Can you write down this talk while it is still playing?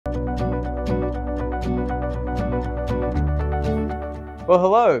Well,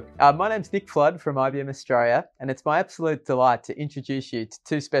 hello. My name's Nick Flood from IBM Australia, and it's my absolute delight to introduce you to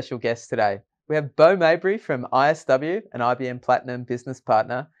two special guests today. We have Bo Mabry from ISW, an IBM Platinum business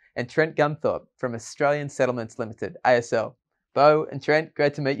partner, and Trent Gunthorpe from Australian Settlements Limited, ASL. Bo and Trent,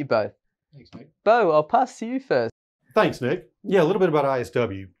 great to meet you both. Thanks, Nick. Bo, I'll pass to you first. Thanks, Nick. Yeah, a little bit about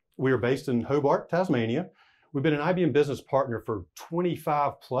ISW. We are based in Hobart, Tasmania. We've been an IBM business partner for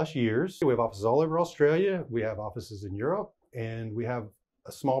 25 plus years. We have offices all over Australia. We have offices in Europe, and we have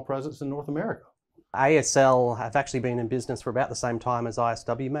a small presence in North America. ASL have actually been in business for about the same time as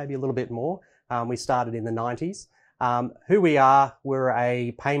ISW, maybe a little bit more. We started in the 90s. Who we are, we're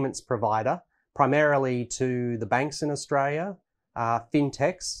a payments provider, primarily to the banks in Australia,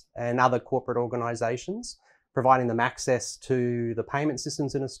 fintechs and other corporate organisations, providing them access to the payment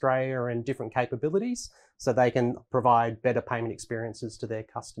systems in Australia and different capabilities so they can provide better payment experiences to their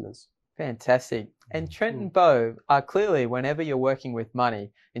customers. Fantastic. And Trent and Bo, clearly whenever you're working with money,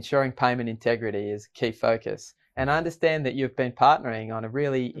 ensuring payment integrity is a key focus. And I understand that you've been partnering on a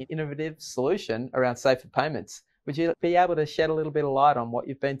really innovative solution around safer payments. Would you be able to shed a little bit of light on what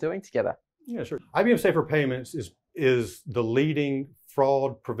you've been doing together? Yeah, sure. IBM Safer Payments is the leading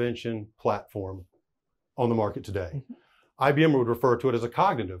fraud prevention platform on the market today. IBM would refer to it as a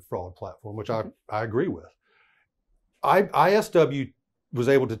cognitive fraud platform, which I agree with. ISW was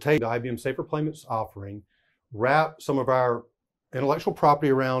able to take the IBM Safer Payments offering, wrap some of our intellectual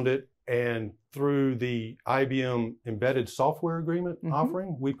property around it, and through the IBM embedded software agreement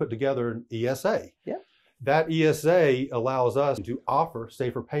offering, we put together an ESA. Yep. That ESA allows us to offer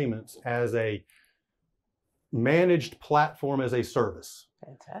safer payments as a managed platform as a service.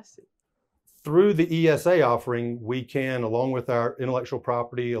 Fantastic. Through the ESA offering, we can, along with our intellectual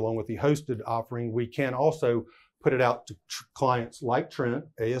property, along with the hosted offering, we can also put it out to clients like Trent,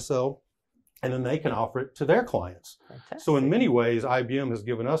 ASL, and then they can offer it to their clients. Fantastic. So in many ways, IBM has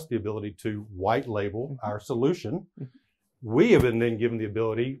given us the ability to white label our solution. We have been then given the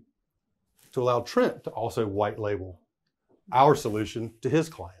ability to allow Trent to also white label our solution to his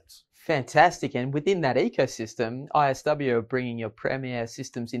clients. Fantastic. And within that ecosystem, ISW are bringing your premier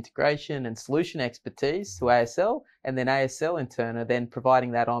systems integration and solution expertise to ASL, and then ASL in turn are then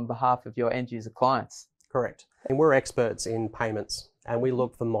providing that on behalf of your end user clients. Correct. And we're experts in payments, and we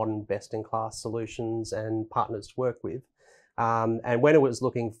look for modern best-in-class solutions and partners to work with. And when it was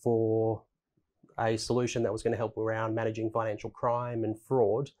looking for a solution that was going to help around managing financial crime and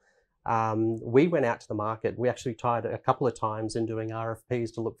fraud, we went out to the market. We actually tried a couple of times in doing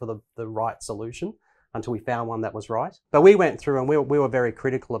RFPs to look for the right solution until we found one that was right. But we went through and we were very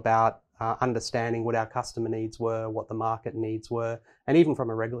critical about understanding what our customer needs were, what the market needs were, and even from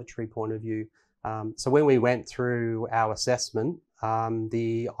a regulatory point of view. So when we went through our assessment,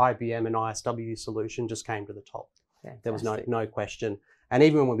 the IBM and ISW solution just came to the top. Fantastic. There was no question. And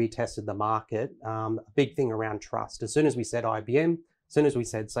even when we tested the market, a big thing around trust. As soon as we said IBM, as soon as we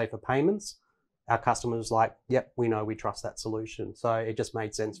said Safer Payments, our customer was like, yep, we know, we trust that solution. So it just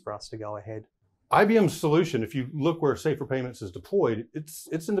made sense for us to go ahead. IBM's solution, if you look where Safer Payments is deployed, it's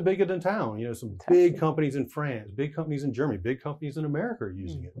in the big end of town. You know, some big companies in France, big companies in Germany, big companies in America are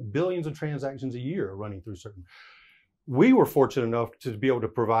using it. Billions of transactions a year are running through certain. We were fortunate enough to be able to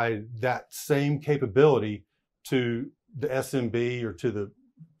provide that same capability to the SMB or to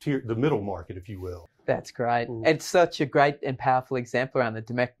the middle market, if you will. That's great. It's such a great and powerful example around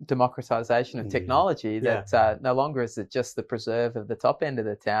the democratization of technology that no longer is it just the preserve of the top end of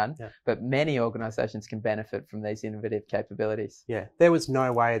the town, but many organizations can benefit from these innovative capabilities. Yeah, there was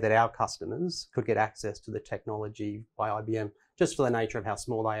no way that our customers could get access to the technology by IBM, just for the nature of how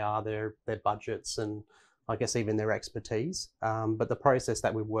small they are, their budgets, and I guess even their expertise. But the process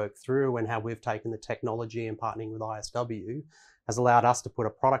that we've worked through and how we've taken the technology and partnering with ISW has allowed us to put a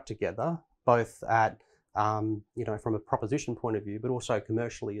product together, both at, from a proposition point of view, but also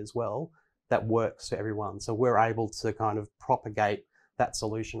commercially as well, that works for everyone. So we're able to kind of propagate that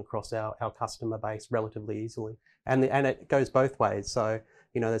solution across our customer base relatively easily. And it goes both ways. So,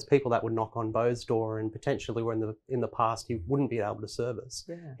 there's people that would knock on Bo's door and potentially were in the past he wouldn't be able to service.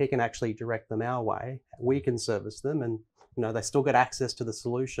 He can actually direct them our way. We can service them and, they still get access to the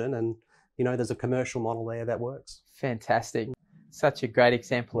solution and, there's a commercial model there that works. Fantastic. Such a great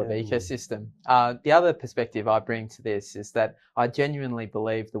example of ecosystem. The other perspective I bring to this is that I genuinely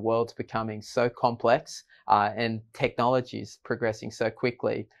believe the world's becoming so complex and technology's progressing so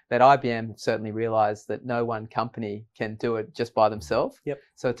quickly that IBM certainly realized that no one company can do it just by themselves.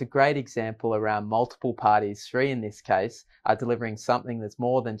 So it's a great example around multiple parties, 3 in this case, are delivering something that's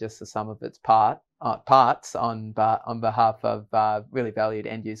more than just the sum of its parts on behalf of really valued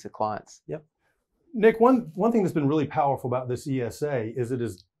end user clients. Nick, one thing that's been really powerful about this ESA is it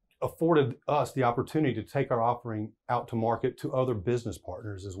has afforded us the opportunity to take our offering out to market to other business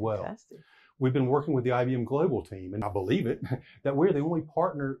partners as well. Fantastic. We've been working with the IBM Global team, and I believe it, that we're the only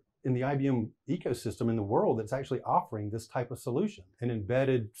partner in the IBM ecosystem in the world that's actually offering this type of solution, an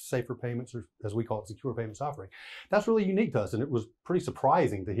embedded safer payments, or as we call it, secure payments offering. That's really unique to us, and it was pretty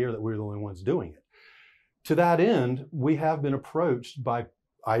surprising to hear that we're the only ones doing it. To that end, we have been approached by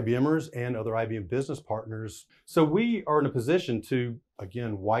IBMers and other IBM business partners. So we are in a position to,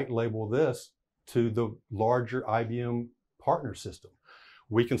 again, white label this to the larger IBM partner system.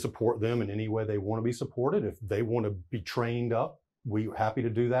 We can support them in any way they want to be supported. If they want to be trained up, we're happy to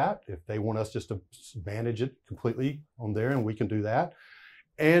do that. If they want us just to manage it completely on there, and we can do that.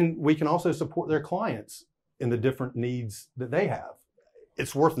 And we can also support their clients in the different needs that they have.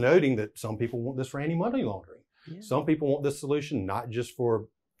 It's worth noting that some people want this for anti-money laundering. Yeah. Some people want this solution not just for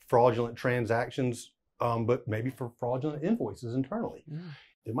fraudulent transactions, but maybe for fraudulent invoices internally. Yeah.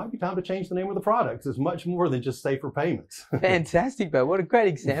 It might be time to change the name of the products. It's much more than just safer payments. Fantastic, Bo. What a great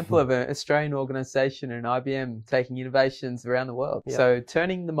example of an Australian organisation and IBM taking innovations around the world. Yeah. So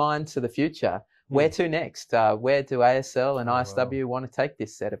turning the mind to the future, where to next? Where do ASL and ISW want to take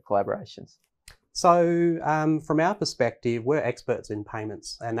this set of collaborations? So from our perspective, we're experts in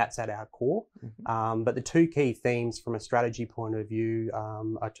payments, and that's at our core. Mm-hmm. But the two key themes from a strategy point of view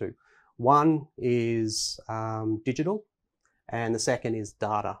are two. One is digital, and the second is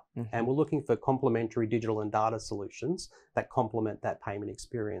data. Mm-hmm. And we're looking for complementary digital and data solutions that complement that payment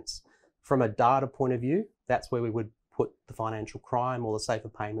experience. From a data point of view, that's where we would put the financial crime or the safer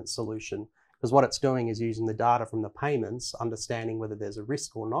payments solution, because what it's doing is using the data from the payments, understanding whether there's a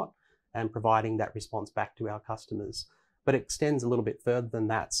risk or not, and providing that response back to our customers. But it extends a little bit further than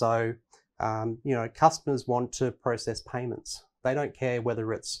that. So, customers want to process payments. They don't care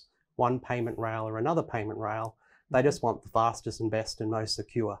whether it's one payment rail or another payment rail. They just want the fastest and best and most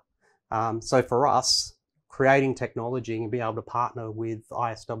secure. So for us, creating technology and being able to partner with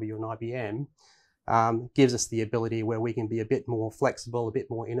ISW and IBM gives us the ability where we can be a bit more flexible, a bit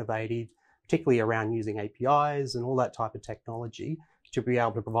more innovative, particularly around using APIs and all that type of technology to be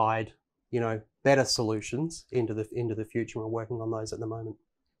able to provide, better solutions into the future. We're working on those at the moment.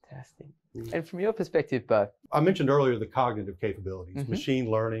 Fantastic. And from your perspective, Bo? I mentioned earlier the cognitive capabilities, mm-hmm. machine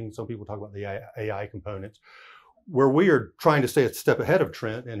learning. Some people talk about the AI components. Where we are trying to stay a step ahead of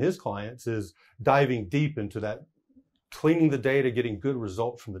Trent and his clients is diving deep into that, cleaning the data, getting good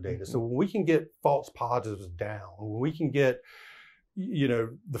results from the data. Mm-hmm. So when we can get false positives down, when we can get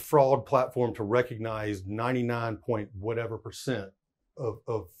the fraud platform to recognize 99 point whatever percent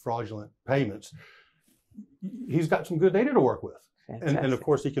of fraudulent payments, he's got some good data to work with. And of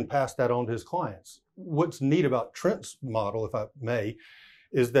course, he can pass that on to his clients. What's neat about Trent's model, if I may,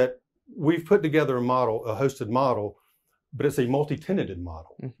 is that we've put together a model, a hosted model, but it's a multi-tenanted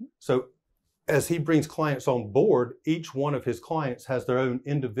model. Mm-hmm. So as he brings clients on board, each one of his clients has their own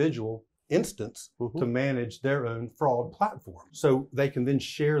individual instance mm-hmm. to manage their own fraud platform. So they can then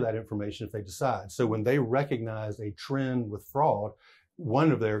share that information if they decide. So when they recognize a trend with fraud,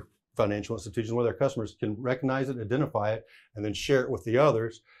 one of their financial institutions, one of their customers can recognize it, identify it, and then share it with the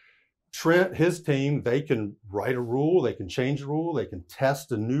others. Trent, his team, they can write a rule, they can change a rule, they can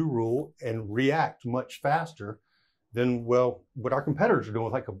test a new rule and react much faster than, what our competitors are doing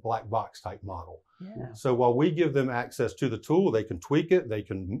with like a black box type model. Yeah. So while we give them access to the tool, they can tweak it, they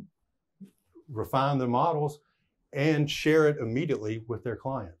can refine their models and share it immediately with their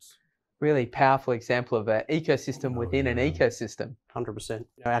clients. Really powerful example of an ecosystem within an ecosystem. 100%.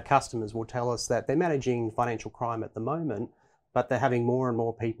 Our customers will tell us that they're managing financial crime at the moment, but they're having more and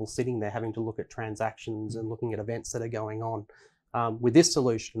more people sitting there having to look at transactions and looking at events that are going on. With this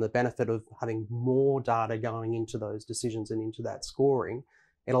solution, the benefit of having more data going into those decisions and into that scoring,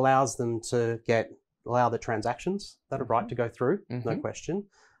 it allows them to allow the transactions that are right to go through, mm-hmm. no question,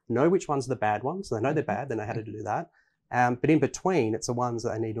 know which ones are the bad ones. So they know they're bad, they know how to do that. But in between, it's the ones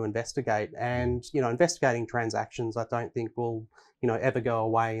that they need to investigate. And, investigating transactions, I don't think will, ever go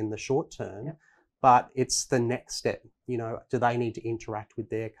away in the short term. Yep. But it's the next step. Do they need to interact with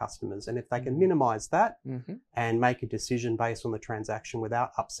their customers? And if they can minimize that mm-hmm. and make a decision based on the transaction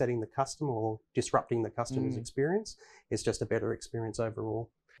without upsetting the customer or disrupting the customer's experience, it's just a better experience overall.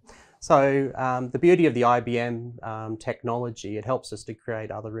 So the beauty of the IBM technology, it helps us to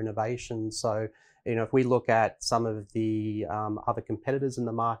create other innovations. So, if we look at some of the other competitors in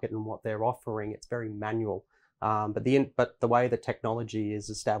the market and what they're offering, it's very manual. But the way the technology is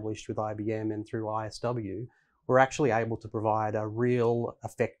established with IBM and through ISW, we're actually able to provide a real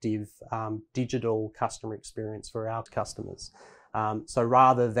effective digital customer experience for our customers. So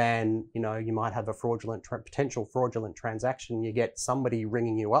rather than, you might have a potential fraudulent transaction, you get somebody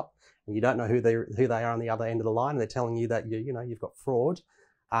ringing you up and you don't know who they are on the other end of the line, and they're telling you that you've got fraud.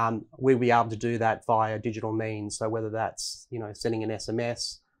 We'll be able to do that via digital means. So whether that's, sending an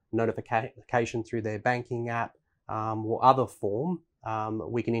SMS, notification through their banking app, or other form,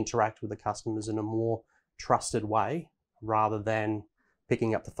 we can interact with the customers in a more trusted way rather than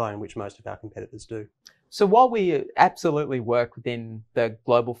picking up the phone, which most of our competitors do. So while we absolutely work within the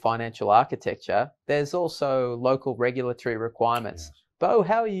global financial architecture, there's also local regulatory requirements. Yes. Bo,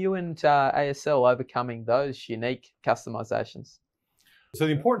 how are you and ASL overcoming those unique customizations? So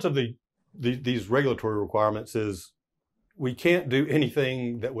the importance of these regulatory requirements is we can't do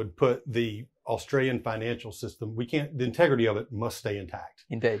anything that would put the Australian financial system, the integrity of it must stay intact.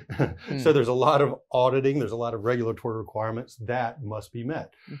 Indeed. So there's a lot of auditing, there's a lot of regulatory requirements that must be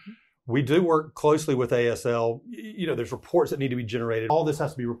met. Mm-hmm. We do work closely with ASL. There's reports that need to be generated. All this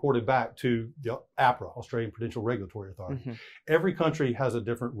has to be reported back to the APRA, Australian Prudential Regulatory Authority. Mm-hmm. Every country has a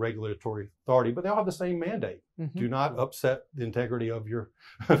different regulatory authority, but they all have the same mandate. Mm-hmm. Do not upset the integrity of your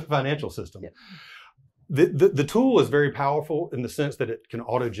financial system. Yep. The tool is very powerful in the sense that it can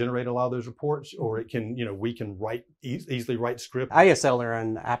auto-generate a lot of those reports, or it can, we can easily write script. ASL are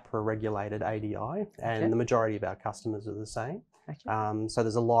an APRA-regulated ADI, and the majority of our customers are the same. Okay. So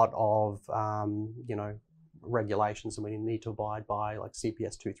there's a lot of, regulations that we need to abide by, like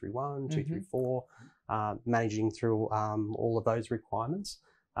CPS 231, 234, managing through all of those requirements.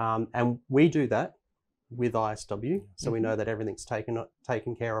 And we do that with ISW, so we know that everything's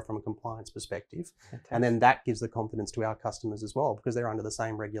taken care of from a compliance perspective. Fantastic. And then that gives the confidence to our customers as well, because they're under the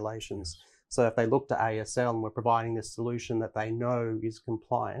same regulations. So if they look to ASL and we're providing this solution that they know is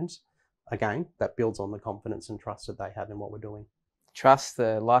compliant, again, that builds on the confidence and trust that they have in what we're doing. Trust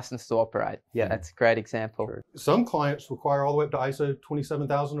the license to operate. Yeah, that's a great example. Sure. Some clients require all the way up to ISO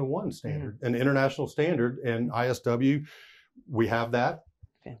 27001 standard, an international standard, and ISW, we have that.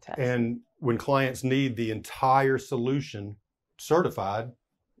 Fantastic. And when clients need the entire solution certified,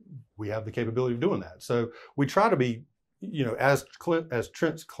 we have the capability of doing that. So we try to be, as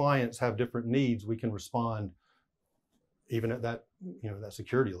Trent's clients have different needs, we can respond even at that, that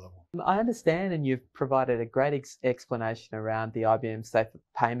security level. I understand, and you've provided a great explanation around the IBM Safer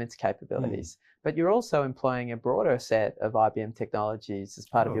Payments capabilities, but you're also employing a broader set of IBM technologies as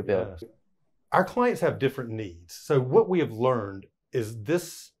part of your build. Yes. Our clients have different needs. So what we have learned is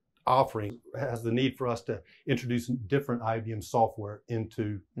this offering has the need for us to introduce different IBM software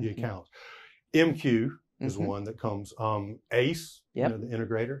into the accounts. MQ is one that comes. ACE, the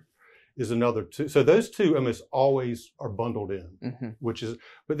integrator, is another two. So those two almost always are bundled in,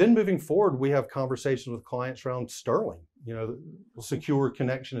 but then moving forward, we have conversations with clients around Sterling, secure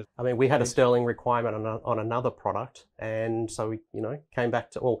connection. I mean, we had a Sterling requirement on another product. And so we, came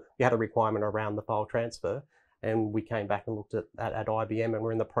back to, we had a requirement around the file transfer. And we came back and looked at IBM, and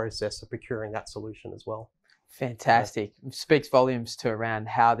we're in the process of procuring that solution as well. Fantastic. It speaks volumes to around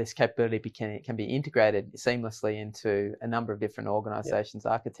how this capability can be integrated seamlessly into a number of different organizations'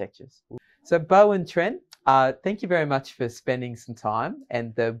 architectures. So Bo and Trent, thank you very much for spending some time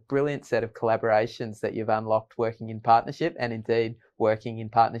and the brilliant set of collaborations that you've unlocked working in partnership, and indeed working in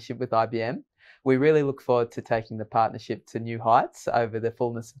partnership with IBM. We really look forward to taking the partnership to new heights over the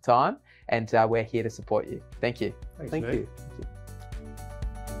fullness of time, and we're here to support you. Thank you. Thanks, Thank Nick. you.